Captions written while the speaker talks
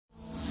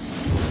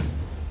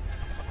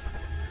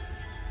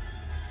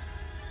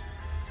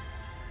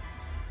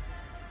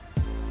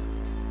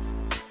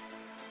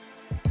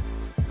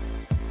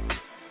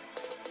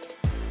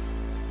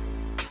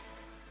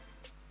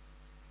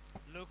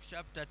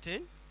chapter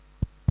 10,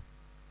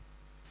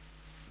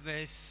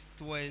 verse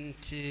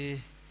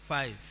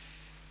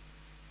 25.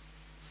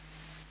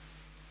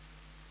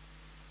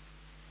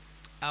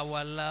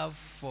 Our love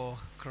for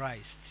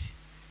Christ.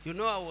 You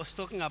know, I was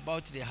talking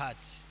about the heart.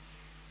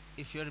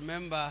 If you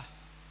remember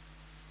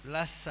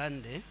last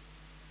Sunday,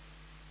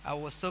 I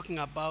was talking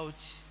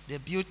about the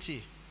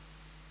beauty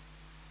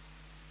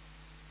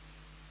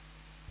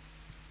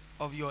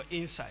of your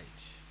inside.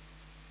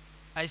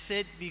 I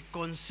said be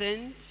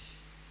concerned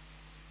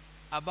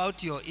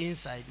about your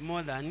inside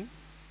more than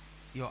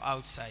your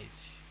outside.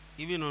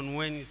 Even on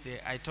Wednesday,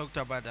 I talked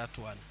about that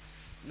one.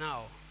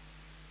 Now,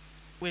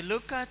 we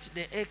look at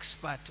the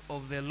expert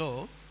of the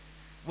law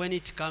when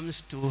it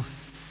comes to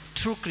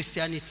true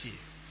Christianity.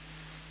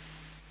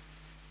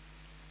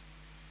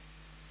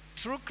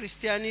 True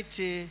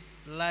Christianity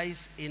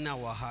lies in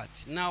our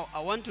heart. Now, I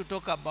want to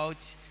talk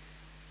about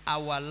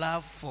our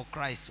love for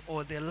Christ,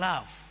 or the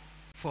love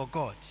for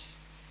God.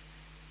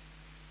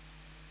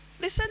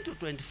 Listen to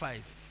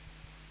 25.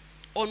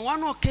 On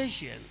one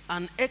occasion,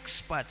 an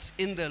expert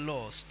in the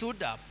law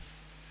stood up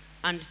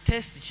and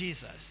tested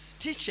Jesus.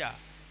 Teacher,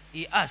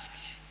 he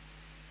asked,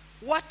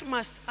 what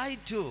must I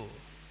do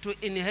to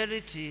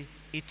inherit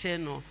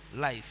eternal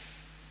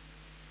life?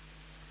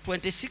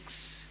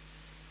 26.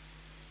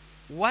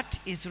 What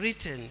is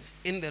written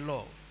in the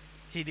law?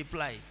 He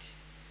replied,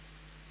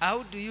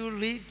 how do you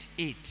read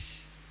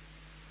it?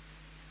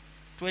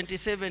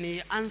 27,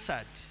 he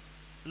answered,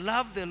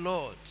 love the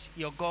Lord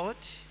your God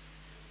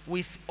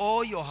with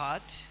all your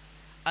heart,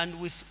 and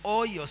with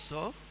all your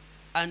soul,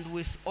 and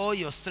with all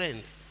your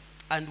strength,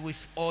 and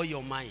with all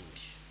your mind.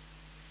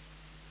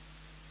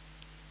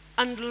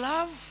 And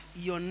love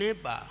your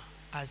neighbor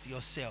as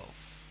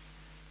yourself.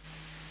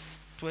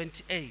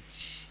 28,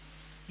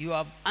 you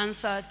have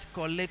answered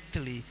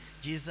correctly,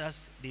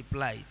 Jesus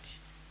replied.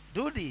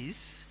 Do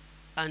this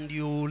and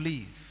you will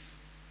live.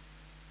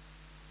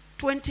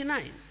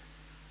 29,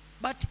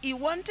 but he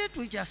wanted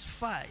to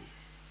justify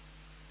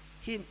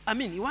he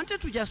wanted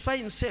to justify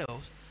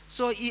himself,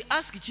 so he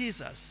asked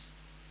Jesus,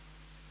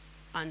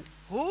 and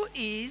who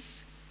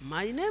is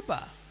my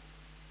neighbor?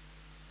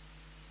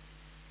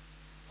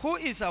 Who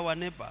is our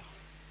neighbor?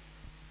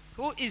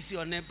 Who is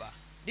your neighbor?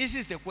 This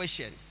is the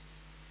question.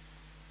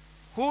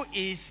 Who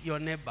is your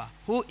neighbor?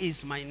 Who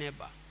is my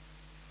neighbor?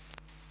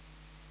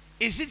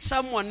 Is it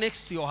someone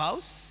next to your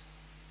house?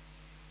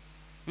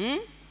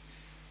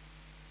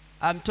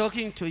 I'm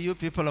talking to you,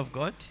 people of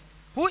God.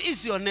 Who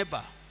is your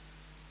neighbor?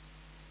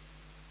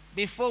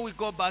 Before we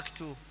go back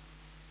to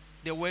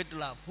the word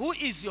love, who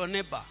is your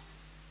neighbor?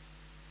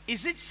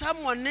 Is it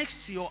someone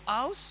next to your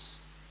house?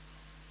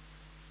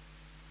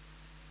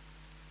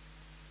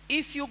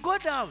 If you go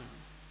down,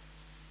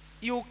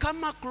 you will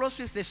come across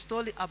with the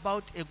story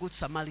about a good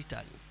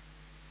Samaritan.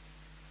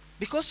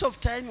 Because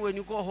of time, when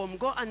you go home,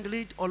 go and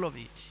read all of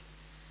it.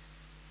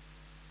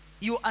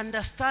 You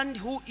understand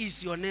who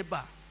is your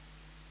neighbor.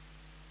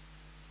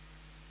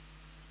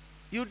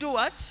 You do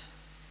what?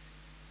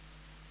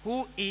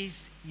 Who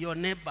is your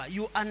neighbor?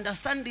 You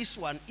understand this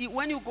one.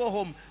 When you go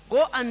home,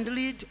 go and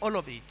read all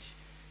of it.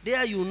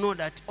 There you know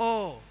that,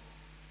 oh,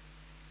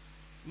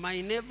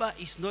 my neighbor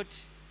is not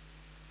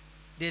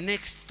the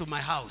next to my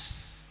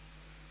house.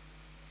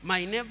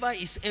 My neighbor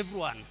is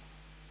everyone.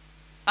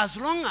 As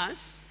long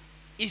as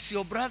it's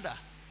your brother,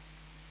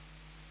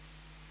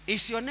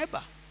 it's your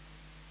neighbor.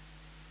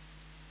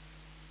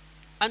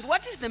 And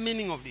what is the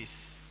meaning of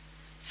this?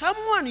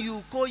 Someone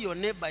you call your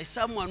neighbor is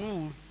someone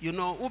who,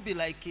 will be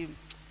like him,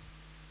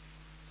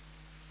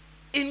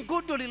 in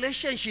good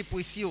relationship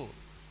with you,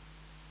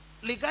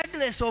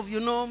 regardless of,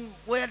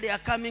 where they are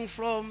coming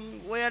from,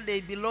 where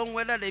they belong,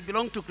 whether they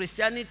belong to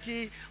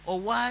Christianity or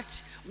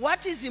what.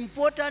 What is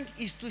important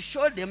is to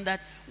show them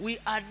that we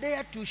are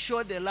there to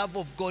show the love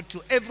of God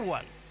to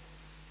everyone.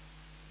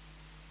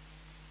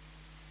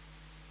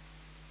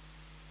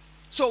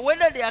 So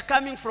whether they are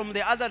coming from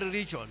the other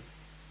religion,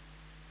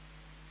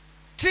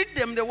 treat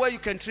them the way you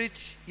can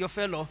treat your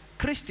fellow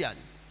Christian.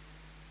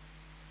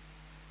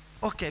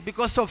 Okay,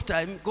 because of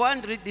time, go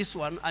and read this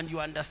one and you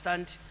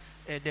understand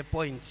the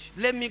point.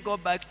 Let me go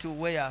back to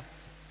where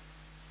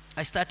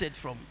I started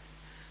from.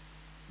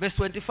 Verse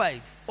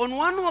 25. On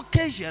one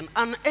occasion,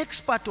 an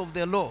expert of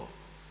the law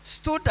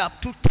stood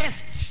up to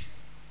test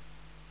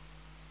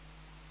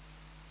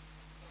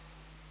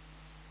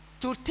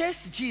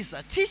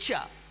Jesus.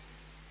 Teacher,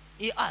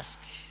 he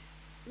asked,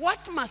 what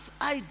must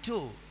I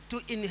do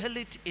to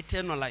inherit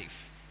eternal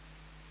life?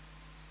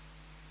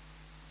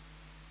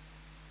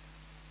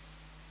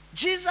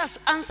 Jesus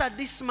answered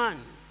this man,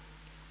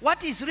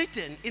 what is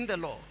written in the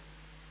law?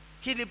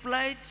 He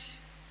replied,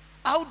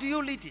 how do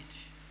you read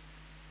it?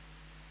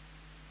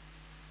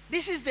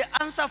 This is the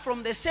answer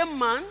from the same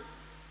man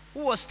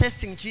who was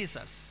testing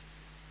Jesus.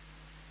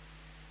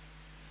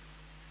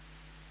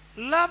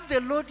 Love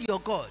the Lord your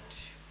God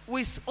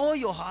with all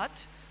your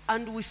heart,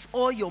 and with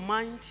all your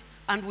mind,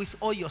 and with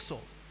all your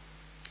soul.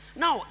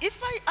 Now,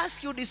 if I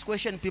ask you this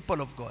question,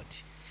 people of God,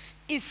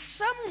 if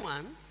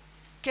someone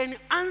can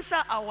answer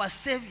our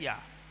Savior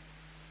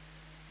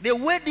the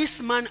way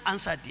this man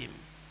answered him.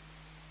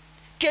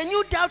 Can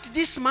you doubt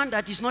this man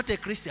that is not a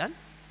Christian?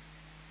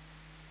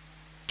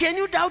 Can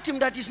you doubt him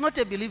that is not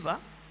a believer?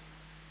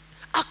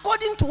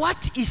 According to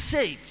what he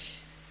said,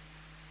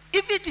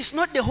 if it is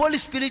not the Holy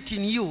Spirit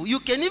in you, you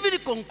can even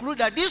conclude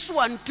that this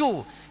one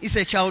too is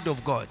a child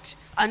of God.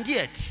 And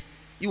yet,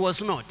 he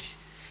was not.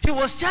 He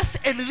was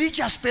just a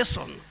religious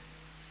person,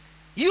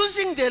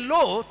 using the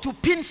law to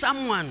pin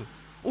someone.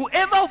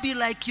 Whoever will be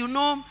like,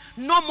 know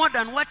more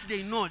than what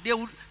they know, they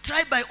will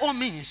try by all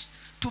means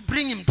to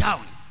bring him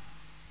down.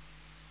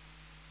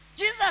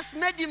 Jesus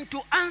made him to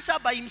answer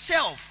by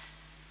himself.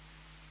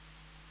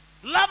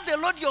 Love the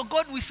Lord your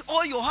God with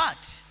all your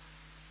heart,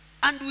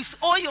 and with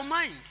all your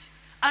mind,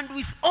 and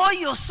with all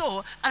your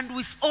soul, and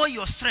with all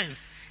your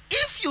strength.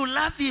 If you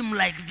love him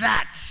like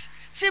that,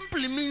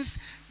 simply means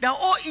the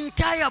whole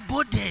entire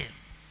body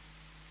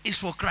is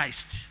for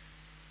Christ.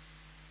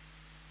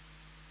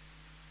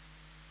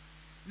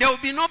 There will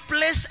be no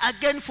place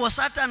again for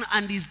Satan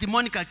and his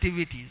demonic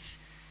activities.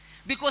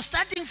 Because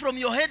starting from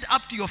your head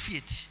up to your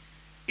feet,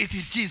 it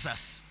is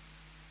Jesus.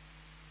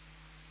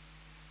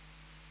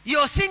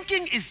 Your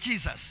thinking is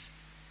Jesus.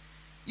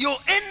 Your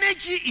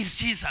energy is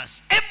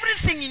Jesus.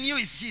 Everything in you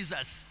is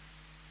Jesus.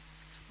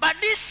 But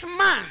this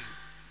man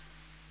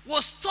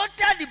was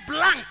totally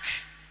blank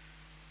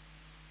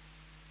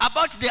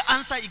about the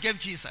answer he gave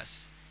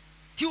Jesus.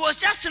 He was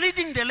just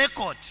reading the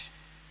record.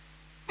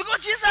 Because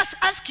Jesus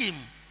asked him,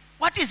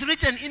 what is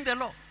written in the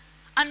law?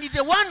 And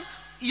the one,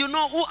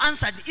 who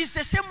answered is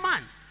the same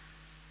man.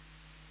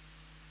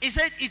 He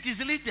said, it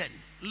is written,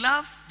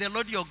 love the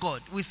Lord your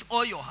God with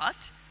all your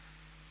heart,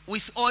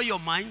 with all your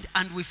mind,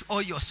 and with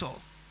all your soul.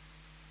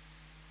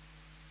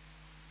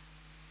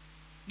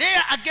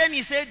 There again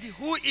he said,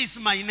 who is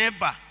my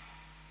neighbor?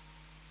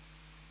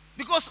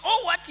 Because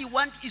all what he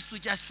wants is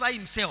to justify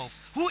himself.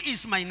 Who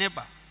is my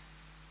neighbor?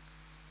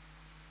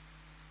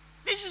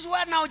 This is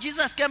why now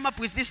Jesus came up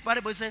with this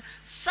parable. He said,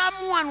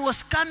 someone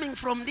was coming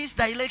from this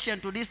direction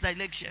to this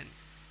direction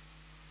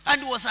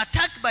and was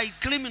attacked by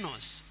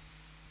criminals.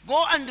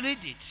 Go and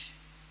read it.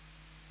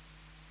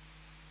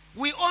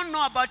 We all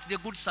know about the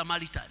Good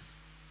Samaritan.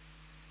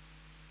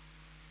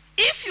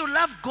 If you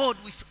love God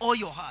with all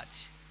your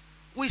heart,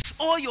 with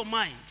all your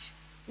mind,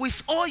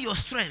 with all your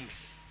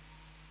strength,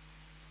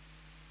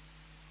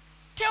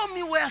 tell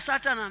me where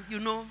Satan,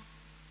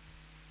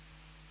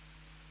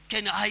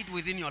 can hide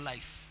within your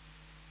life.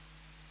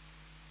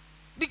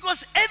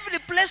 Because every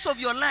place of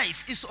your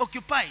life is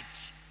occupied.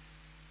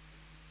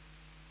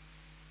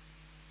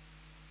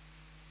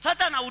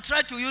 Satan will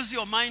try to use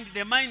your mind.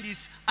 The mind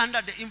is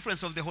under the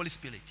influence of the Holy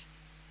Spirit.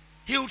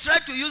 He will try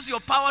to use your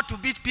power to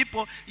beat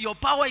people. Your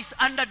power is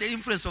under the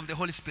influence of the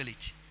Holy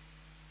Spirit.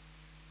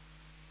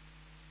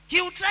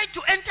 He will try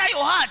to enter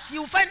your heart.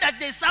 You will find that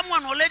there's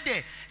someone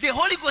already. The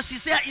Holy Ghost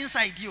is there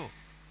inside you.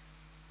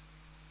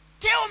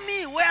 Tell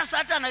me where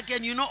Satan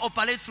can,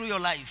 operate through your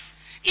life.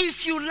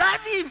 If you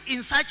love him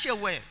in such a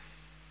way,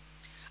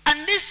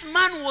 and this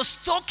man was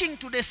talking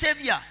to the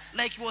Savior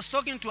like he was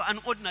talking to an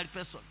ordinary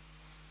person,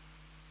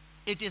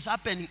 it is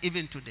happening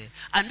even today.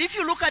 And if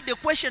you look at the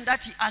question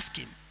that he asked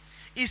him,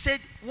 he said,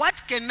 what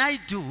can I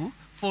do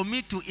for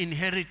me to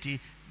inherit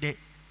the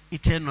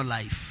eternal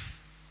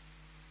life?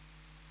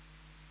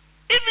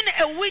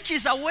 Even a witch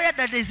is aware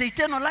that there is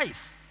eternal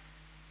life.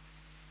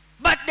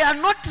 But they are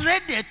not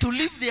ready to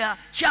leave their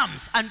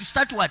charms and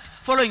start what?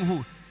 Following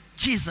who?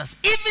 Jesus.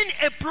 Even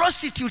a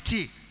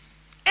prostitute,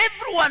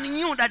 everyone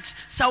knew that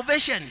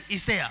salvation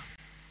is there.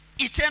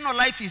 Eternal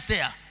life is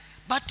there.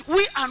 But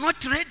we are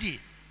not ready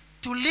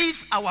to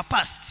leave our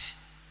past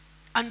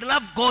and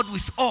love God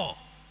with all.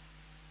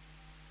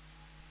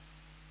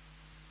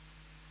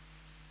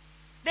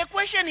 The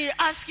question he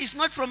asked is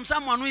not from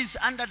someone who is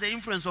under the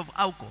influence of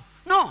alcohol.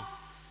 No.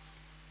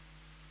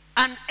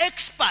 An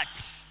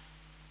expert.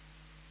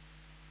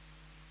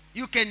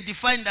 You can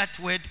define that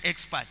word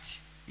expert.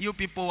 You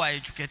people who are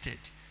educated.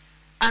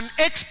 An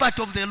expert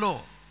of the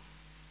law.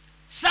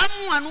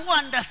 Someone who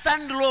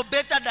understands law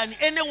better than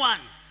anyone.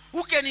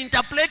 Who can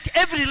interpret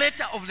every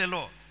letter of the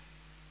law.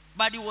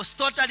 But he was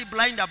totally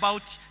blind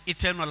about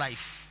eternal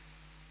life.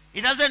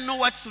 He doesn't know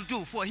what to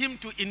do for him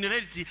to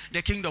inherit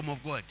the kingdom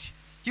of God.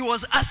 He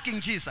was asking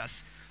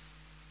Jesus.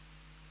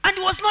 And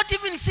he was not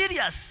even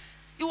serious.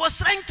 He was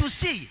trying to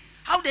see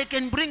how they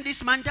can bring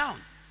this man down.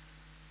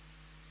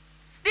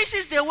 This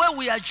is the way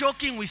we are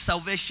joking with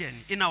salvation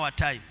in our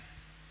time.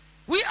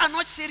 We are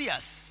not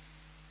serious.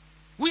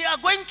 We are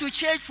going to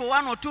church for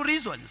one or two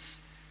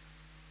reasons.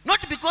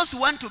 Not because we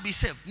want to be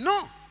saved.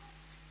 No.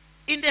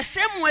 In the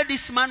same way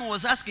this man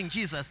was asking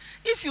Jesus,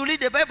 if you read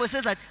the Bible, it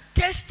says that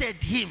tested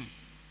him.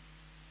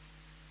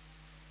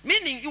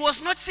 Meaning he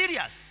was not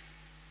serious.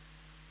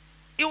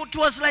 It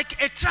was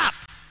like a trap.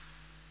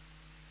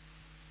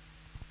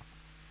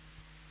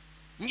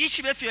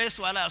 Ngishibefyo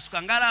Yesu ala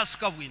asuka ngala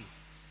asuka bwino.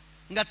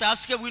 Ngata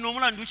asuke bwino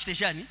omulandu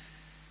kiteshani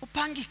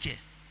upangike.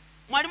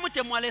 Mwalimu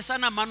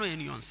temwalesana mano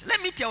yenu yonse.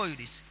 Let me tell you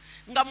this.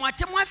 Nga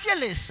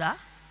mwatemwafyelesa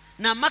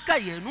na maka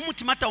yenu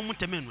mutimata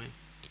umutemenwe.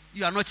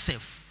 You are not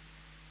safe.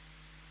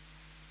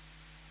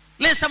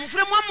 Lesa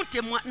mufure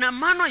mwamutemwa na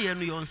mano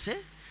yenu yonse,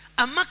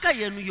 amaka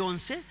yenu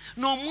yonse,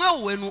 no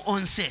mwewu wenu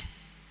onse.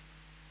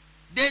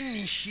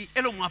 Denishi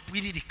elo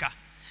mwapwiririka.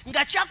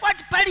 Nga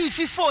chakwati pali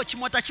ififo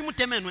chimota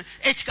chimutemenwe,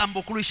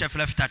 echikambo kuluisha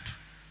fila fitatu.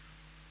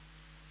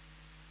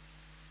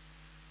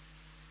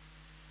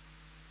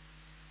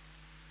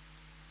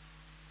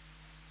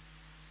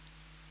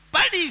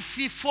 Pali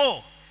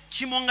ififo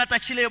chimongata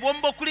chile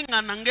bombo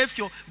kulingana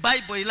ngefyo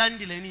Bible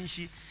ilandile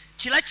ninshi.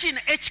 Chila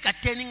chine echika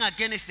turning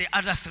against the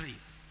other three.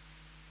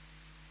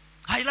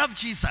 I love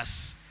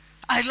Jesus.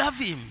 I love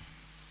him.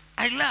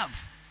 I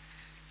love.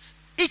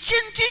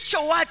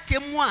 Ichinticho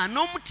watemwa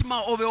no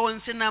mutima obe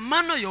onse na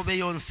mano yobe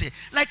yonse.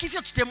 Like if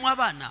you tutemwa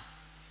bana.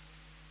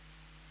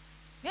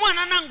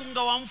 Mwana nangu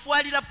nga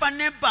wamfualila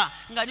paneba.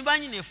 Nga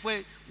nibanyi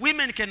nefwe.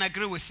 Women can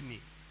agree with me.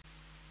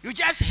 You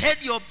just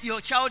heard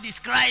your child is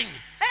crying.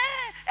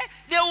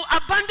 They will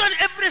abandon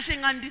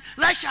everything and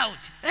lash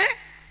out.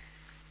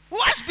 Who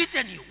has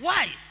beaten you?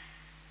 Why?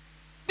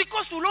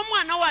 Because you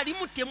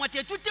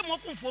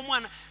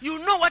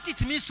know what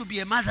it means to be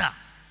a mother.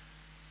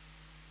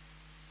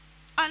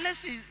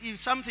 Unless if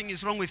something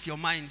is wrong with your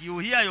mind, you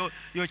hear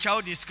your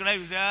child is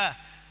crying,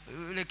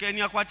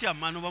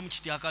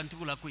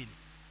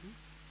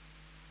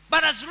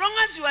 but as long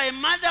as you are a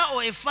mother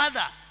or a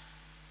father,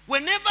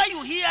 whenever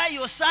you hear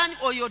your son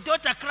or your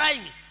daughter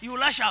crying, you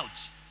lash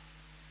out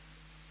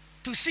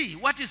to see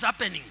what is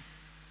happening.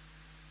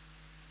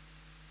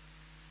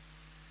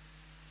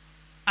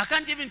 I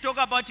can't even talk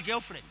about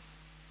girlfriend.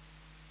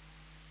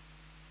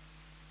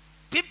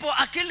 People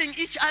are killing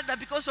each other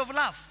because of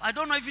love. I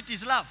don't know if it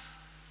is love.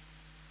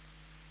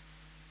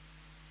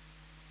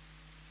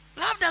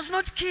 Love does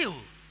not kill.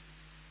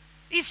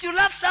 If you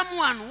love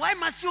someone, why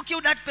must you kill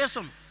that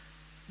person?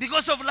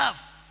 Because of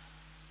love.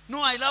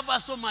 No, I love her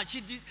so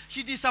much.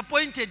 She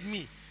disappointed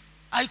me.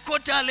 I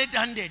caught her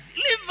red-handed.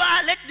 Leave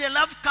her. Let the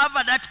love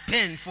cover that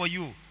pain for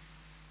you.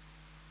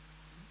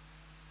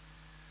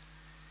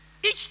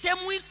 Each time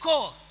we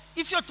call,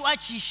 if you're to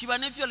watch Shiva,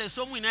 if you're a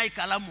song in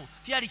Aikalamu,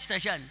 Fiari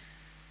Station,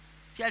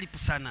 Fiari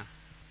Pusana.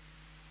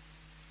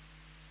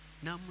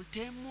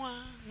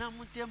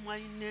 Namutemwa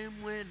ine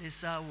mwele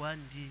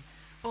sawandi.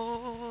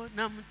 Oh,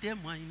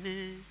 namutemwa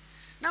ine.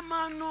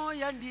 Namano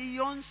yandi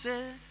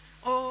yonse.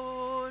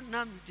 Oh,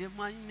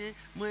 namutemwa ine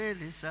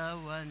mwele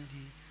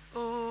sawandi.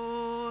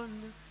 Oh,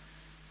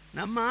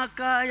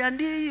 namaka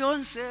yandi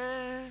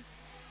yonse.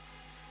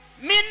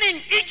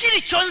 Meaning,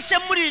 ichiri chonse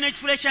muri ne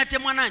chifulesha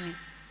temwa nani?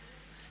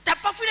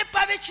 Tapafule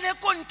pabe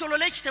chileko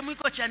ntolole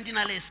chitemwiko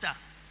chandina lesta.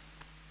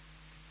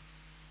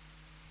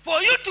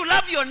 For you to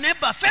love your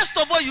neighbor, first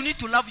of all, you need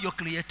to love your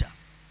creator.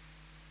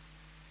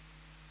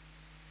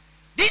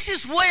 This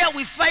is where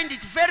we find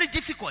it very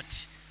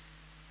difficult.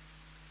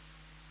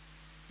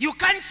 You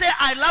can't say,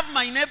 I love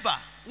my neighbor.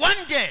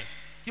 One day,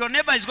 your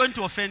neighbor is going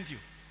to offend you.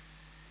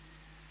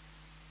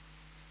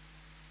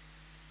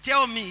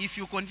 Tell me if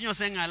you continue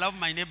saying, I love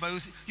my neighbor,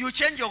 you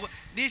change your,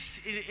 this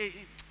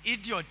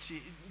idiot,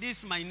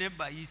 this my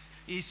neighbor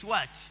is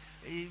what?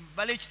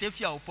 This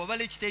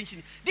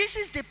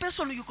is the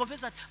person you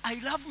confess that, I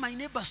love my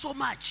neighbor so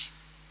much.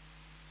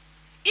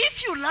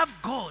 If you love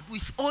God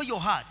with all your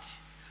heart,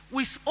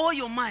 with all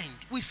your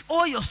mind, with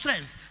all your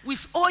strength,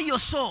 with all your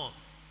soul,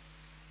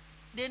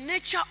 the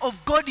nature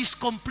of God is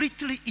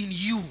completely in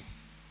you.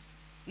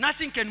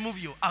 Nothing can move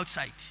you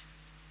outside.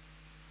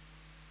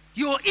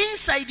 Your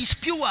inside is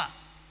pure.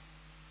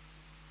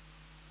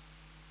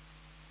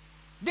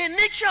 The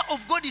nature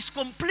of God is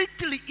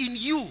completely in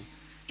you.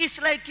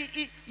 It's like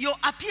your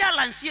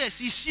appearance, yes,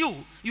 is you.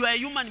 You are a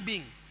human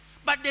being.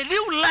 But the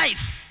real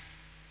life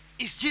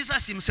is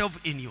Jesus himself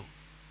in you.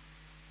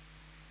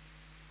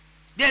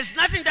 There's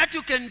nothing that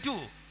you can do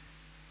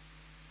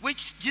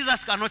which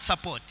Jesus cannot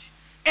support.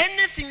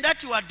 Anything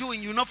that you are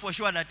doing, you know for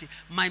sure that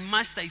my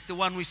master is the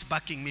one who is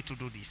backing me to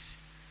do this.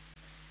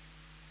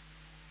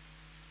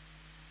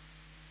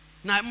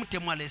 Na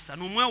mutemwa lesa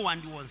no mwe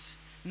wandi once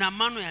na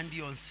mano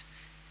yandi once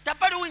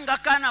tapari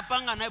winga kana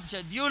panga na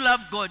ipusha. Do you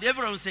love God?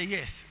 Everyone say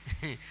yes.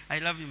 I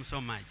love him so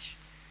much.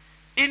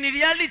 In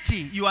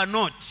reality, you are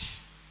not.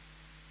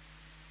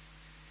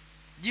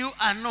 You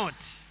are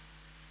not.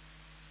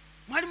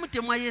 Mwali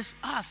mutemwa Yesu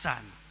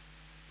sana.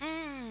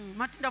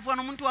 Matinda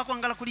fwana muntu wako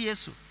angala kuli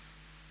Yesu.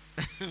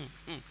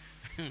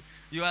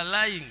 You are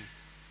lying.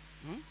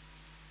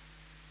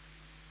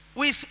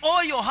 With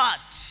all your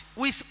heart,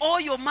 with all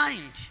your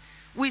mind,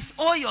 with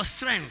all your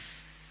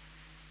strength.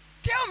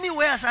 Tell me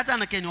where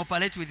Satan can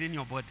operate within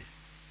your body.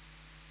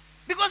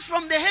 Because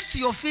from the head to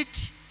your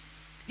feet,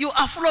 you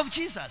are full of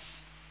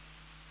Jesus.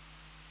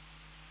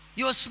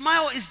 Your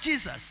smile is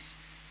Jesus.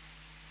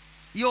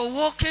 Your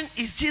walking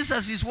is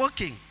Jesus is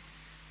walking.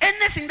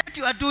 Anything that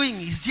you are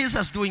doing is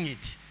Jesus doing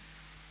it.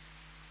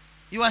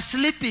 You are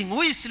sleeping.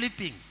 Who is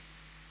sleeping?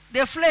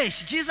 The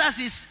flesh. Jesus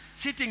is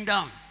sitting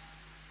down.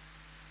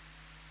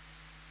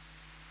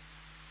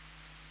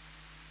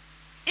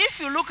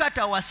 If you look at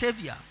our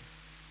Savior,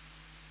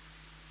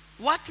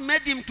 what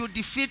made him to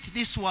defeat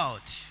this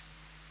world?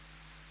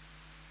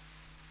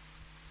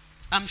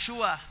 I'm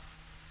sure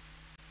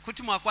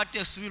kuti mwakwata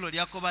esubiro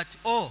lyako bati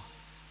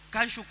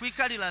kanshu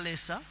kwikalira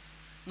lesa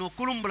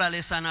n'okulumbula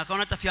lesa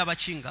n'akaona tafya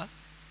abachinga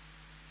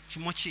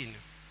kimo kino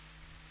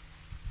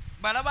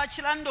balaba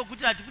kirando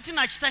okuti ati kuti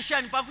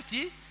nakitashani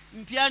pakuti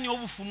mpyani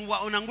obufumu bwa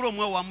onangula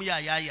omwe wamu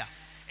yayaya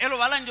elo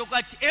balanje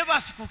okati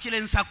ebafikukire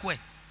ensakwe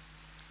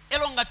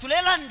elo nga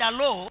tulela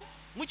ndalo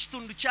mu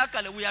kitundu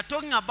kyakale. We are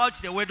talking about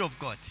the word of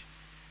God.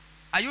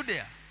 Are you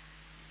there?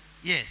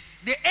 Yes.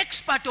 The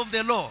expert of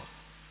the law,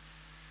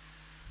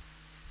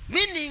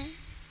 meaning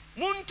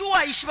muntu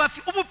waishiba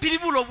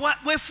ubupiribulo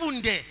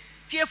bwefunde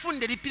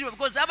fyefunde lipiribulo,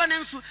 because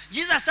abanensu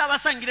Jesus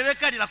abasangire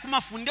bekalira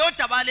kumafunde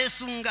otabale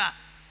sunga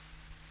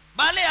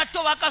bale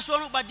yato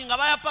bakasonu badinga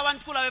bayapa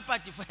abantu kula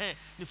bepati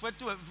nifwe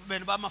tu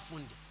bene ba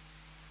mafunde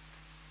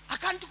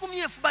akantu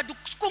kumyefu badu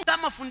kunga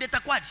mafunde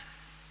takwati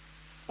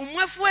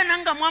umwefu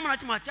wenanga mwamu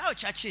natimati awo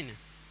chachine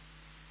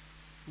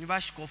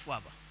nibashikofu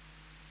aba.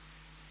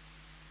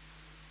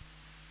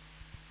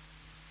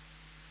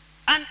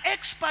 An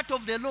expert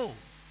of the law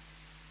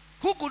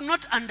who could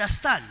not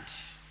understand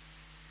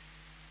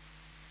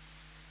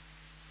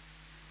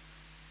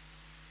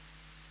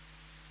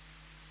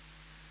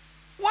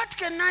what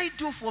can I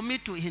do for me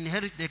to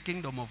inherit the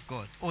kingdom of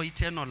God or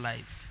eternal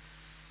life?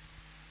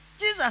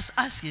 Jesus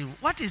asked him,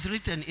 what is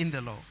written in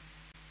the law?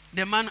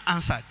 The man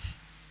answered,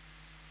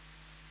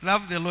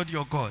 love the Lord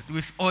your God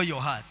with all your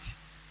heart.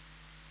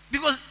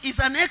 Because he's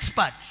an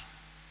expert,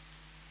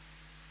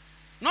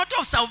 not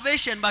of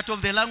salvation but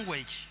of the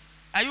language.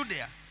 Are you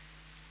there?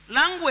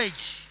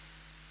 Language.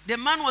 The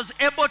man was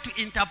able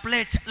to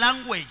interpret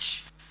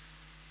language.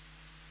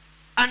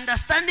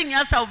 Understanding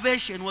your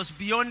salvation was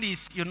beyond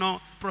his,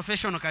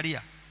 professional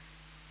career.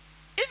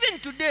 Even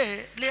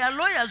today, there are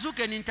lawyers who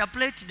can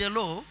interpret the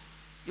law,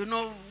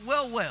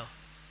 well,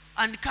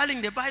 and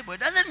calling the Bible. It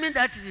doesn't mean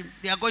that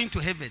they are going to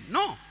heaven.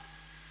 No.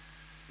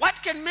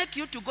 What can make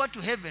you to go to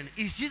heaven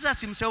is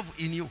Jesus himself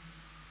in you.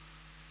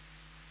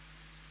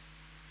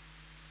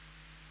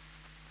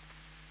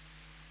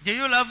 Do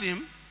you love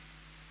him?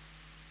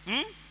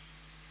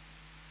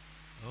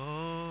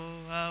 Oh,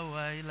 how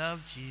I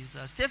love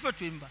Jesus. Tefo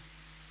twimba.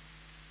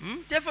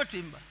 Tefo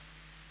twimba.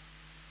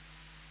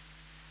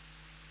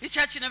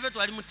 Ichachi neve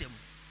twali mutemu.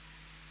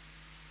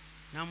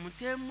 Na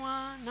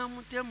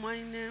mutemwa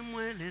ine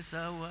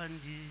mwelesa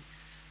wandi.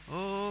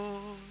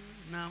 Oh,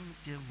 na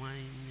mutemwa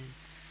ine.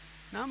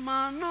 Na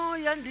mano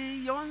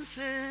yandi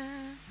yonse.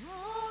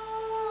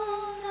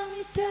 Oh, na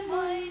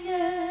mutemwa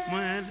ine.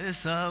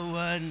 Mwelesa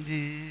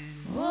wandi.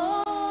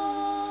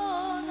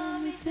 Oh, na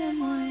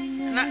mutemwa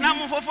ine. Na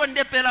mufofo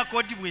ndepela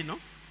kodi bwino.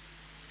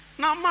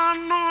 Na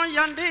mano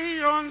yandi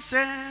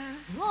yonse.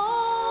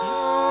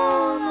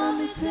 Oh, na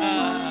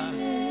mutemwa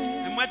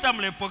ine. Mweta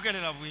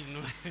mlepokelela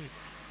bwino.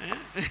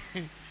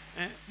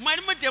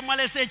 Mwali mutemwa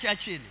lese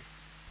chachini.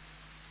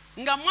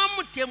 Nga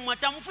mwamutemwa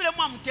tamufule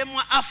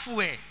mwamutemwa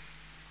afue.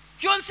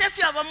 Fyonse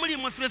fyaba muli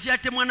mwefule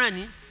fyatemwa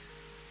nani?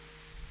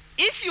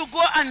 If you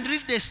go and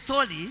read the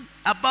story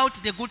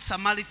about the Good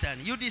Samaritan,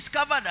 you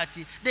discover that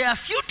there are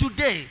few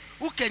today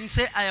who can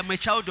say, I am a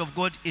child of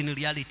God in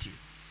reality.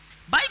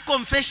 By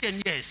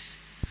confession, yes.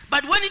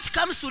 But when it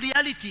comes to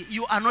reality,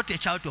 you are not a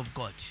child of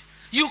God.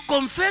 You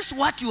confess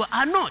what you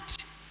are not.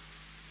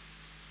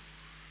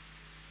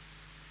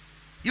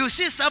 You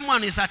see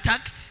someone is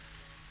attacked,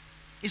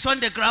 is on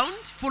the ground,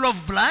 full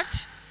of blood,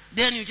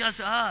 then you just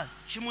say,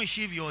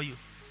 shimushibi oyu.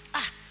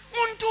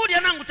 Muntu uli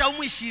ananguta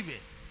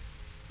umwishibe.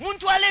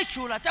 Muntu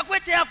alechula,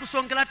 takwete ya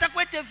kusongela,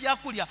 takwete vya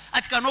kulia,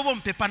 ati kanobo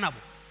mpepa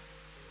nabo.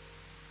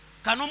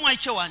 Kanomu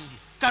aiche wandi,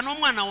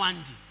 kanomu ana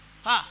wandi.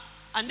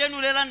 And then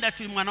ulelanda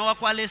tuli mwana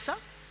wako alesa,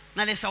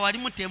 na lesa wali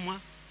mutemwa.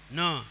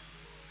 No.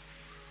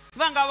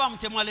 Vanga wa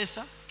mutemwa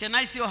lesa. Can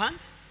I see your hand?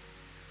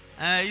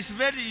 It's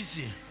very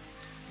easy.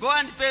 Go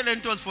and pay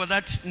rentals for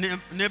that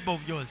neighbor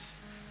of yours.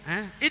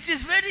 It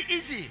is very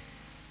easy.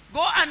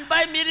 Go and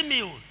buy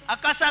meal.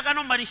 Akasa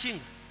kano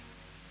manishinga.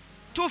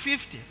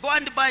 250. Go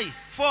and buy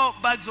 4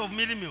 bags of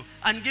meal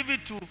and give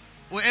it to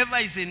whoever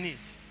is in need,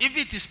 if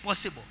it is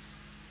possible.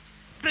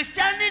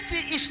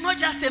 Christianity is not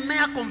just a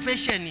mere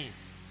confession.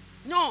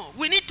 No,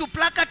 we need to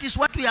practice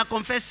what we are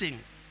confessing.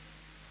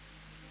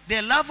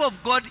 The love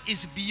of God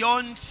is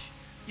beyond,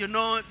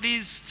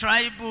 these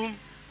tribal,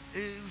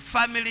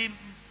 family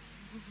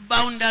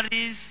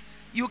boundaries.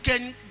 You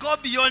can go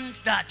beyond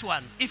that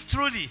one if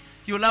truly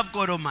you love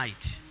God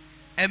Almighty.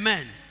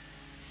 Amen.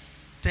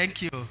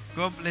 Thank you.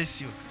 God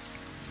bless you.